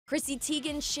Chrissy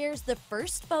Teigen shares the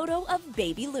first photo of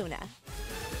baby Luna.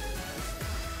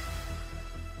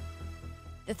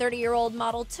 The 30-year-old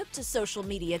model took to social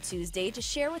media Tuesday to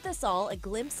share with us all a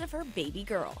glimpse of her baby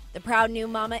girl. The proud new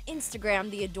mama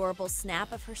Instagrammed the adorable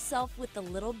snap of herself with the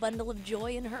little bundle of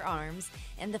joy in her arms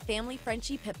and the family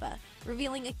Frenchie Pippa,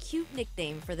 revealing a cute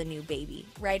nickname for the new baby,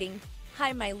 writing,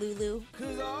 "Hi, my Lulu."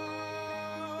 "'Cause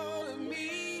all of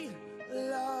me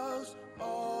loves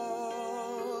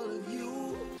all of you."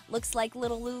 Looks like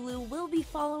little Lulu will be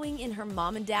following in her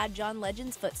mom and dad John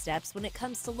Legend's footsteps when it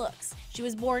comes to looks. She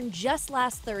was born just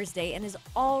last Thursday and is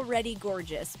already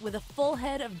gorgeous with a full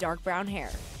head of dark brown hair.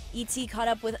 ET caught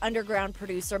up with underground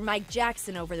producer Mike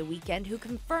Jackson over the weekend, who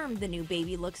confirmed the new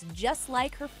baby looks just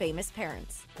like her famous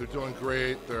parents. They're doing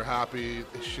great. They're happy.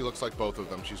 She looks like both of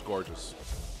them. She's gorgeous.